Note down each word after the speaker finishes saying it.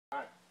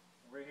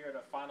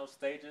final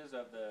stages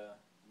of the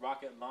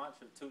rocket launch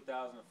of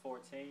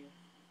 2014.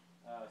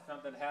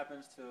 Something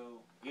happens to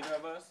either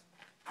of us,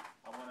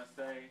 I want to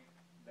say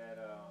that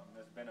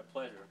it's been a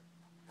pleasure.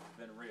 It's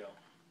been real.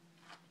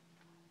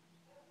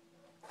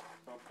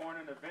 So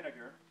pouring in the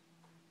vinegar,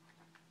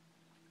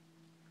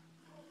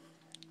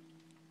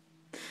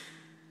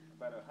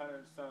 about 100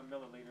 and some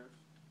milliliters.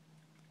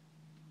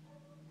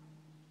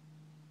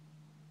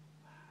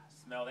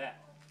 Smell that.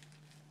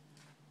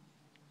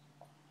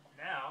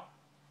 Now,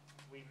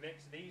 we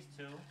mix these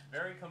two.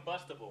 Very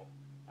combustible.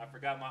 I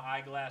forgot my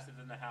eyeglasses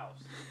in the house.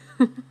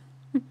 The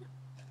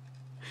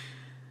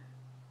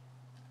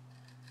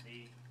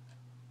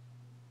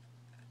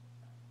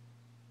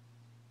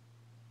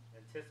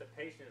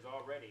anticipation is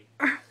already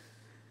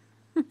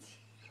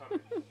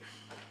coming.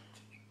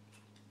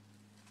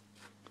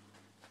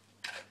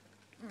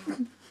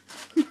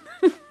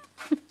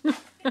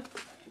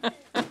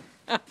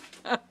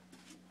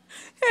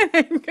 It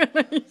ain't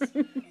gonna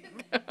even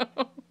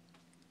go.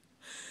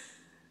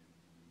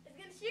 It's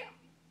gonna shoot.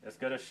 It's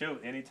gonna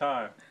shoot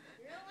anytime.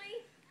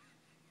 Really?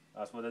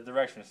 That's what the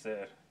directions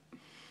said.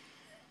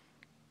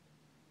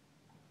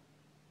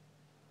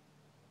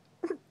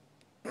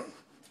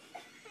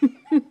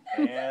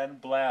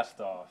 And blast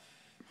off.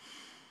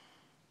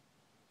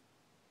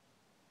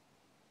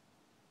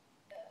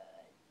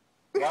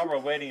 While we're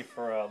waiting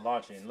for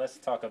launching, let's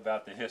talk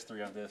about the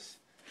history of this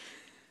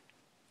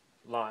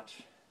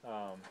launch.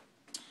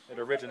 It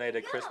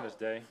originated Christmas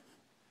Day,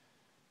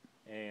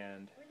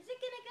 and Where's it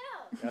gonna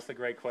go? that's a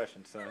great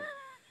question, son.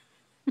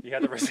 You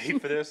have the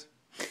receipt for this?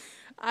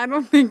 I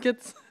don't think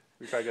it's.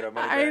 We try to get our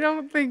money back. I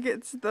don't think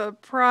it's the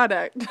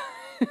product.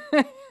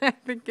 I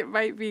think it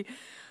might be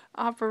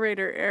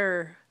operator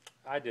error.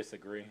 I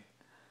disagree.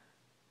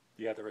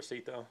 You have the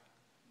receipt though?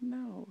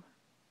 No.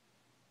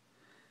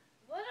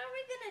 What are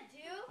we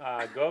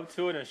gonna do? Go up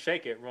to it and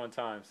shake it one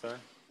time, son.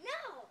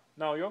 No.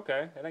 No, you're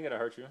okay. It ain't gonna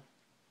hurt you.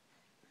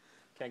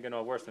 Can't get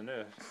no worse than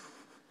this. So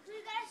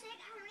you gotta shake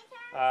how many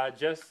times?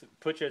 Just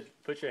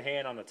put your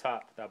hand on the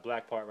top, that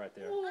black part right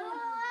there.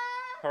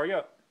 Hurry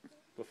up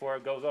before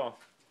it goes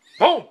off.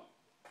 Boom!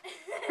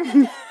 It's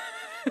not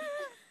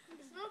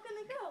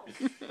gonna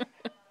go.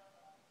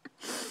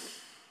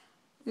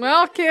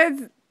 Well,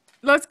 kids,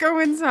 let's go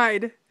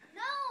inside.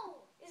 No.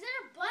 Is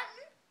there a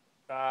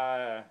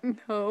button?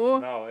 No.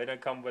 No, it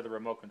didn't come with a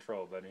remote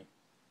control, buddy.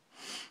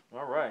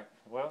 All right.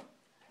 Well,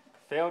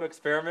 failed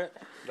experiment.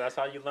 That's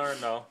how you learn,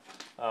 though.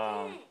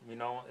 You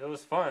know, it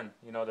was fun.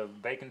 You know, the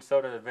baking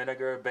soda, the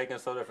vinegar, baking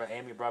soda for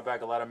Amy brought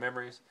back a lot of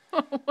memories.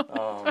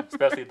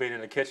 Especially being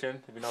in the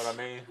kitchen, if you know what I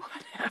mean.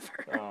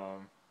 Whatever.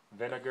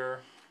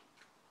 Vinegar.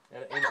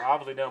 It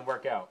obviously didn't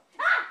work out.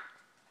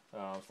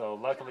 So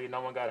luckily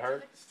no one got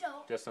hurt.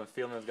 Just some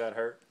feelings got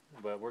hurt.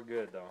 But we're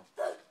good, though.